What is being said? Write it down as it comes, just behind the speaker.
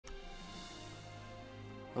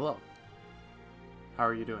Hello. How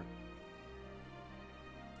are you doing?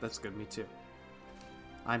 That's good, me too.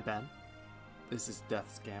 I'm Ben. This is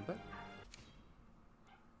Death's Gambit.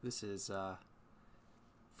 This is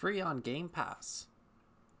free on Game Pass.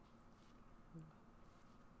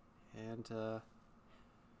 And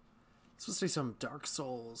it's supposed to be some Dark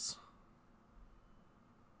Souls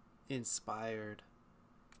inspired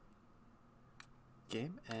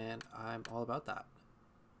game, and I'm all about that.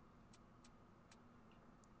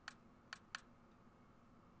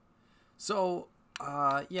 So,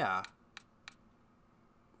 yeah.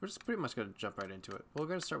 We're just pretty much going to jump right into it. We're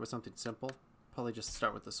going to start with something simple. Probably just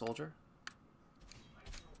start with the soldier.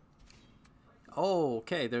 Oh,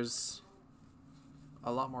 okay, there's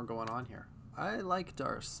a lot more going on here. I like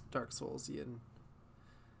Dark Soulsian,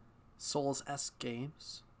 Souls-esque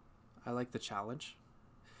games. I like the challenge.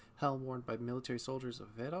 Helm worn by military soldiers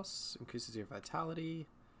of Vedos increases your vitality.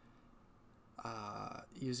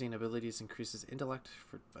 Using abilities increases intellect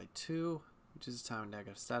by 2, reduces time and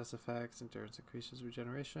negative status effects. Endurance increases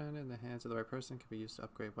regeneration. In the hands of the right person, can be used to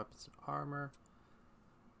upgrade weapons and armor.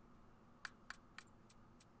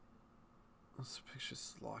 Let's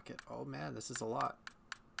pictures lock it. Oh man, this is a lot.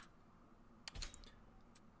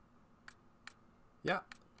 Yeah,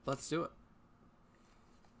 let's do it.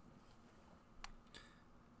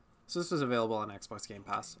 So this was available on Xbox Game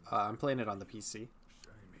Pass. I'm playing it on the PC.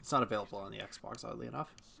 It's not available on the Xbox, oddly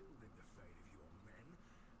enough.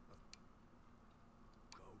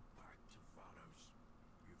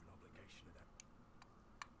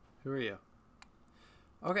 Who are you?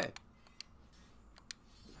 Okay.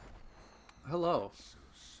 Hello.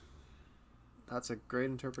 That's a great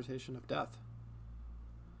interpretation of death.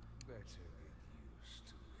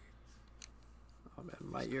 Oh man,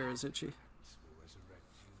 my ear is itchy.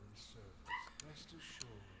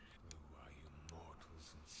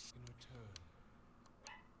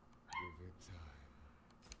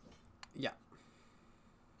 Yeah.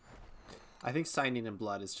 I think signing in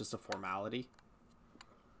blood is just a formality.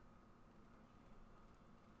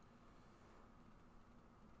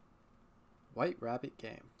 White Rabbit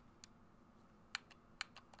game.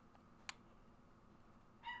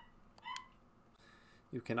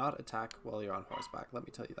 You cannot attack while you're on horseback. Let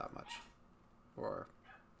me tell you that much. Or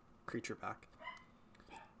creature back.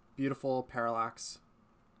 Beautiful parallax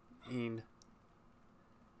in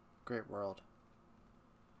great world.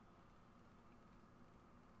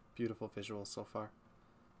 Beautiful visuals so far.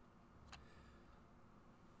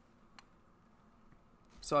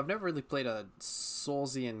 So I've never really played a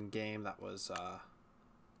Soulsian game that was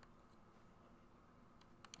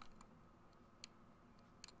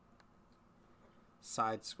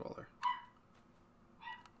side scroller.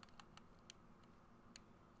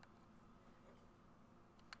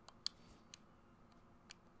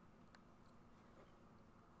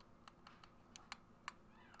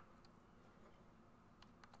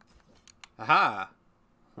 Aha!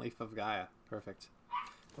 Leaf of Gaia. Perfect.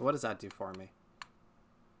 What does that do for me?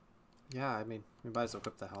 Yeah, I mean, we might as well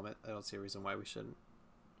equip the helmet. I don't see a reason why we shouldn't.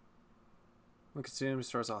 When consumed,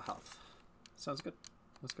 restores all health. Sounds good.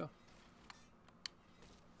 Let's go.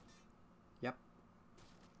 Yep.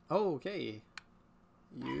 Oh, okay.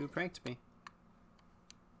 You pranked me.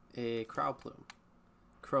 A crow plume.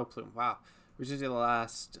 Crow plume. Wow. Which is the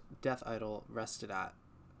last death idol rested at.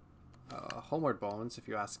 Homeward bones, if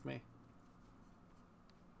you ask me.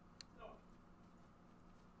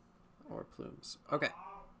 Or plumes. Okay.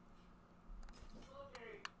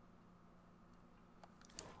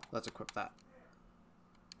 Let's equip that.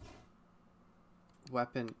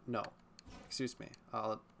 Weapon, no. Excuse me.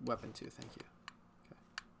 Weapon 2, thank you.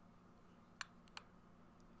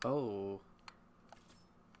 Okay. Oh.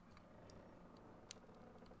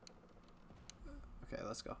 Okay,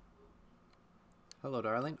 let's go. Hello,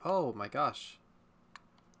 darling. Oh my gosh.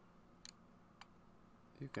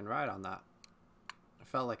 You can ride on that. I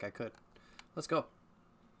felt like I could. Let's go.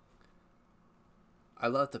 I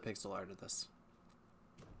love the pixel art of this.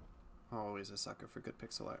 Always a sucker for good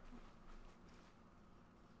pixel art.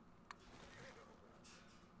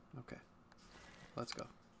 Okay. Let's go.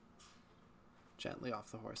 Gently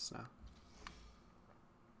off the horse now.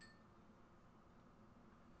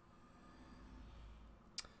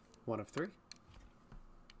 One of 3.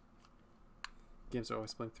 Games are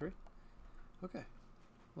always playing 3. Okay.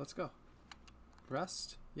 Let's go.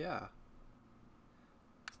 Rest? Yeah.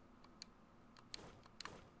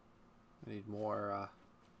 I need more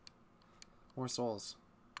souls.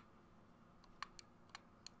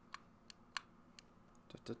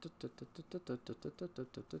 Okay.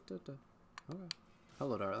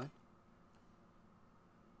 Hello, darling.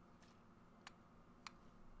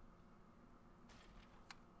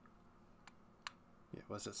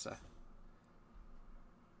 What does it say?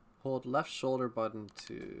 Hold left shoulder button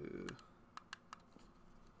to...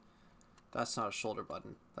 That's not a shoulder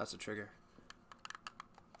button. That's a trigger.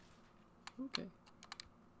 Okay.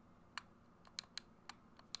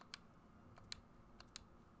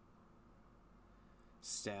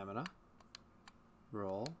 Stamina.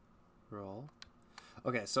 Roll. Roll.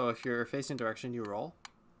 Okay, so if you're facing direction, you roll.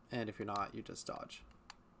 And if you're not, you just dodge.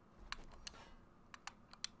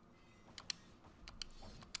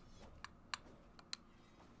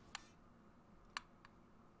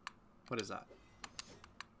 What is that?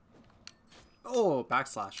 Oh,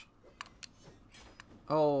 backslash.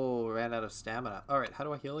 Oh, ran out of stamina. Alright, how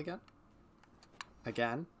do I heal again?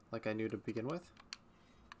 Again, like I knew to begin with.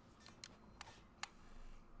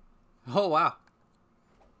 Oh, wow.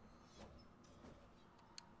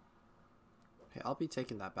 Hey, I'll be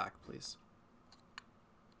taking that back, please.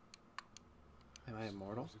 Am I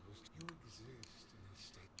immortal? You exist in a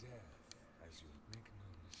state death, as you make no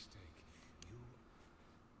mistake. You...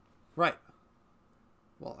 Right.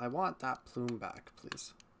 Well, I want that plume back,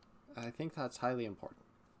 please. I think that's highly important.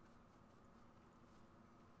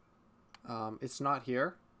 It's not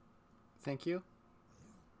here. Thank you.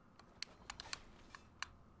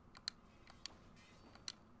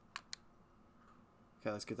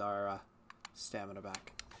 Okay, let's get our stamina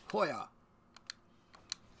back. Hoya!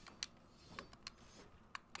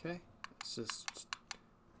 Okay, let's just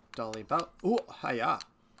dolly about. Ooh, hiya!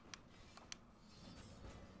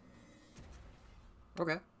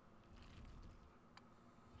 Okay.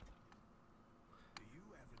 Do you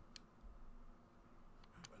ever...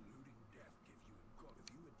 Eluding death gives you a god. If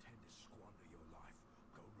you intend to squander your life,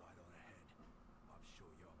 go right on ahead. I'm sure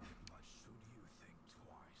you're pretty much should you think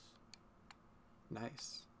twice.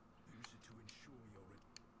 Nice. Use it to ensure you're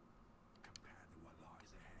compared to what lies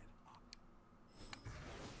ahead.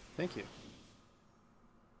 Thank you.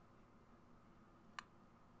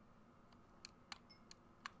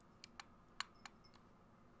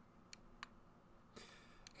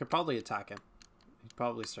 I could probably attack him. He'd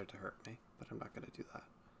probably start to hurt me, but I'm not going to do that.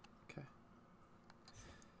 Okay.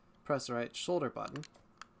 Press the right shoulder button.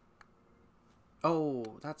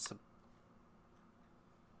 Oh, that's a...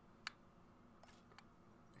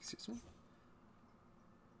 Excuse me?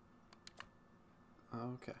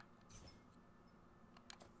 Okay.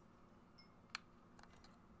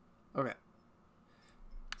 Okay.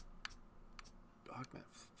 Augment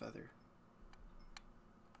feather.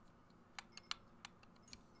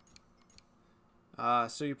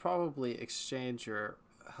 So you probably exchange your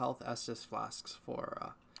health Estus flasks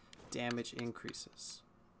for damage increases.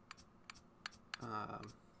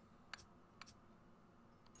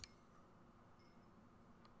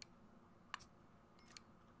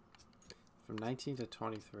 From 19 to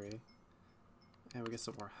 23. And we get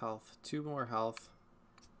some more health. 2 more health.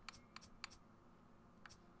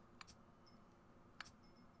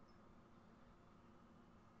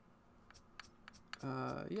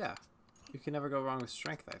 Yeah. You can never go wrong with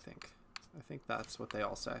strength, I think. I think that's what they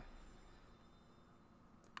all say.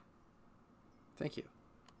 Thank you.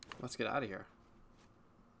 Let's get out of here.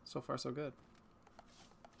 So far, so good.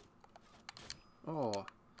 Oh.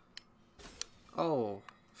 Oh.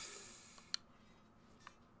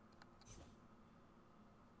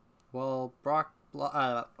 Well,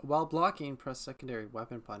 while blocking, press secondary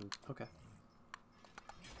weapon button. Okay.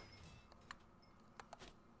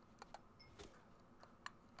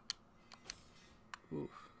 Oof.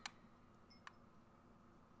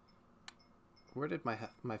 Where did my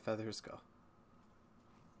feathers go?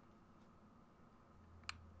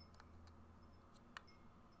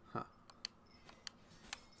 Huh.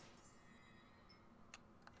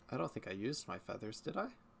 I don't think I used my feathers, did I?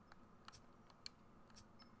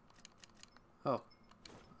 Oh.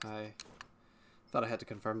 I thought I had to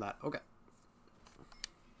confirm that. Okay.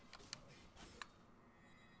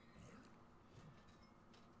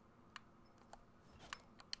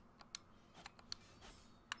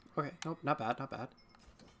 Okay, nope, not bad, not bad.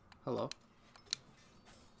 Hello.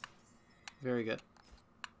 Very good.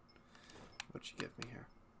 What'd you give me here?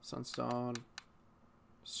 Sunstone,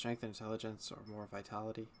 strength and intelligence, or more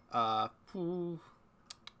vitality. I mean,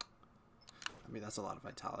 that's a lot of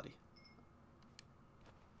vitality.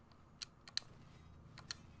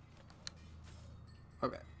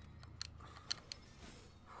 Okay.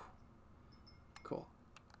 Cool.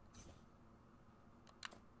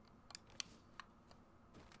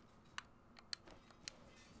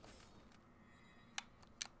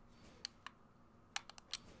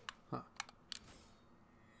 Huh.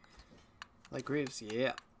 Like Greaves,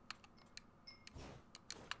 yeah.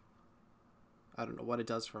 I don't know what it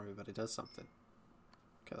does for me, but it does something.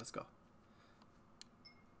 Okay, let's go.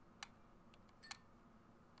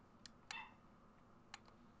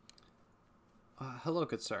 Hello,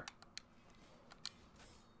 good sir.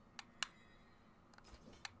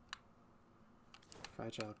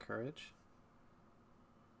 Fragile courage.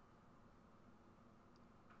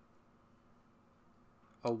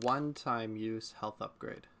 A one-time use health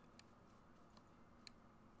upgrade.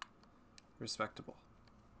 Respectable.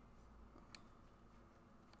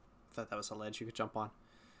 I thought that was a ledge you could jump on.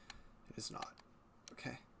 It is not.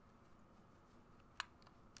 Okay.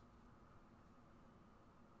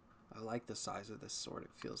 I like the size of this sword.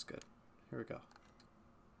 It feels good. Here we go.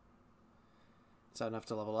 Is that enough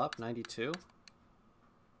to level up? 92?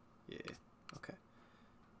 Yeah. Okay.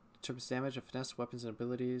 Determines damage of finesse, weapons, and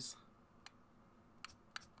abilities.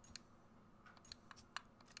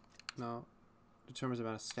 No. Determines the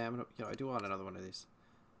amount of stamina. You know, I do want another one of these.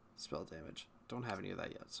 Spell damage. Don't have any of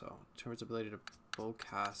that yet, so. Determines ability to bow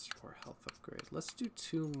cast or health upgrade. Let's do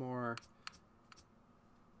 2 more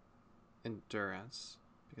endurance,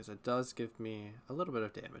 because it does give me a little bit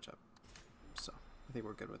of damage up. So, I think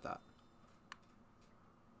we're good with that.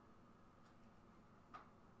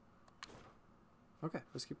 Okay,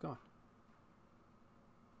 let's keep going.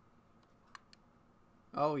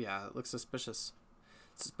 Oh yeah, it looks suspicious.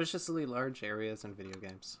 Suspiciously large areas in video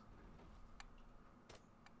games.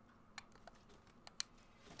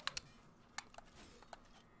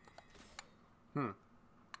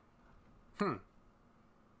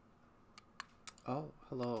 Oh,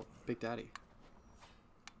 hello, Big Daddy.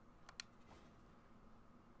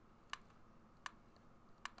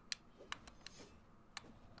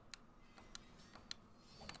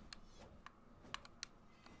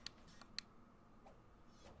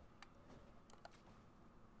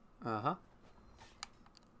 Uh-huh.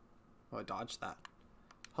 Oh, I dodged that.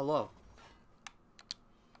 Hello.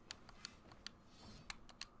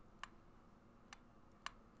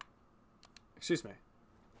 Excuse me.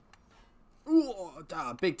 Ooh,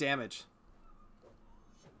 big damage.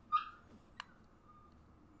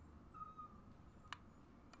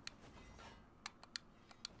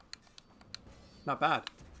 Not bad.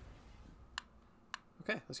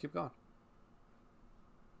 Okay, let's keep going.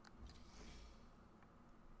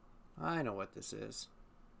 I know what this is.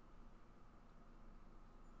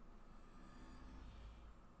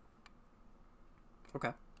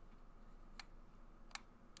 Okay.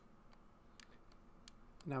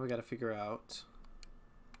 Now we gotta figure out...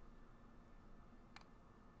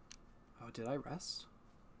 Oh, did I rest?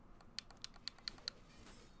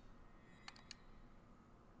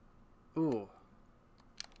 Ooh.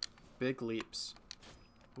 Big leaps.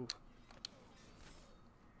 Ooh.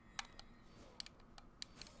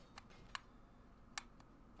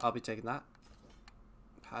 I'll be taking that.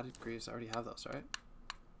 Padded greaves, I already have those, right?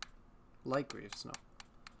 Light greaves, no.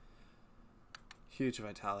 Huge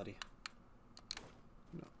vitality.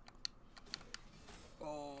 No.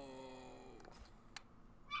 Oh.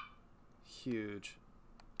 Huge.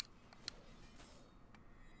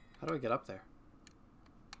 How do I get up there?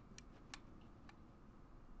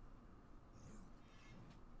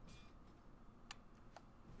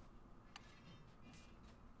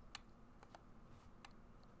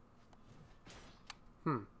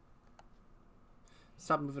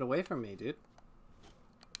 Stop moving away from me, dude.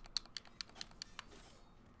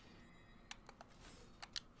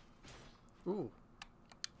 Ooh.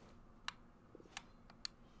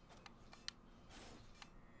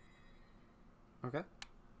 Okay.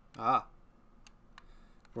 Ah.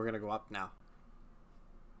 We're gonna go up now.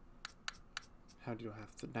 How do I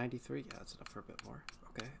have to 93? Yeah, that's enough for a bit more.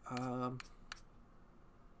 Okay.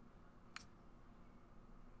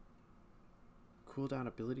 Cooldown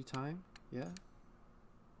ability time? Yeah.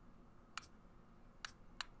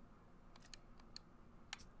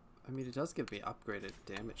 I mean, it does give me upgraded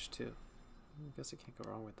damage too. I guess I can't go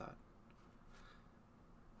wrong with that.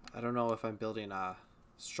 I don't know if I'm building a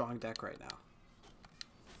strong deck right now.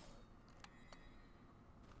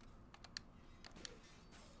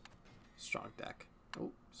 Strong deck.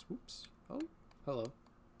 Oh, swoops. Oh, hello.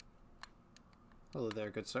 Hello there,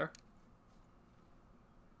 good sir.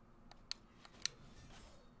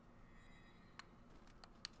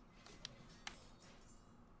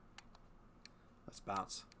 Let's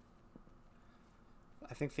bounce.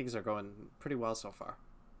 I think things are going pretty well so far.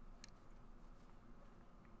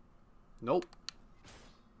 Nope.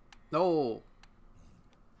 No.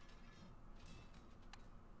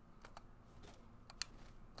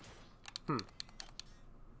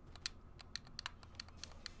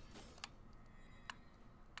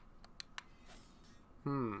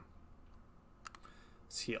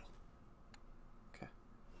 Let's heal. Okay.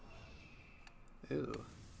 Ew.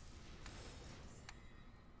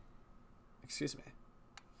 Excuse me.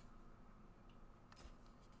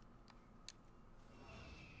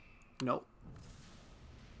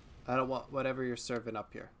 I don't want whatever you're serving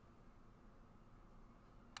up here.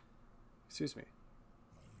 Excuse me.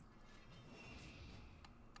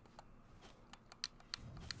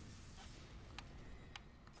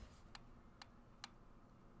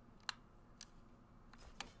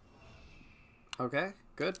 Okay,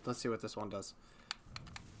 good. Let's see what this one does.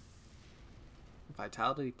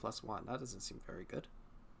 Vitality +1. That doesn't seem very good.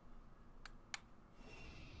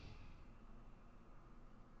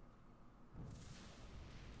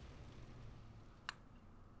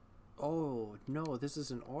 Oh, no, this is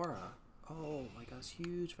an aura. Oh my gosh,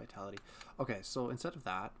 huge vitality. Okay, so instead of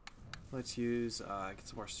that, let's use, get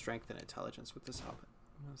some more strength and intelligence with this helmet.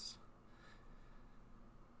 Yes.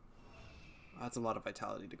 That's a lot of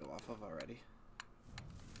vitality to go off of already.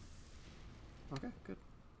 Okay, good.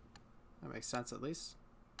 That makes sense at least,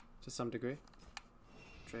 to some degree.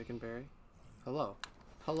 Dragonberry. Hello.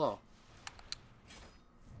 Hello.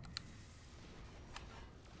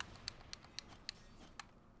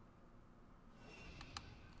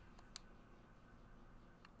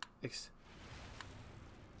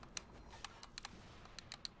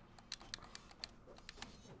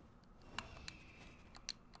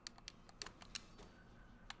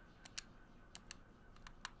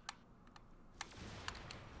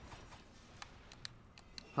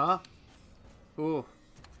 Huh? Ooh.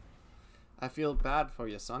 I feel bad for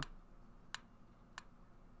you, son.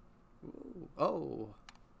 Ooh. Oh.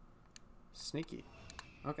 Sneaky.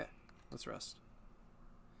 Okay, let's rest.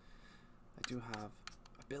 I do have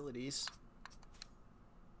abilities.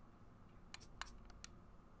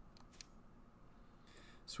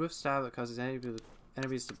 Swift stab that causes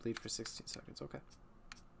enemies to bleed for 16 seconds. Okay.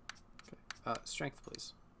 Okay. Strength,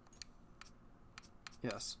 please.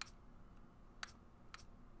 Yes.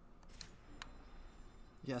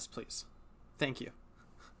 Yes, please. Thank you.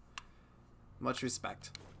 Much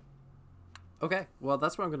respect. Okay, well,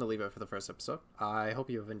 that's where I'm going to leave it for the first episode. I hope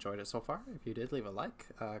you have enjoyed it so far. If you did, leave a like,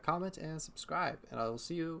 comment, and subscribe. And I will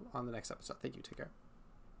see you on the next episode. Thank you. Take care.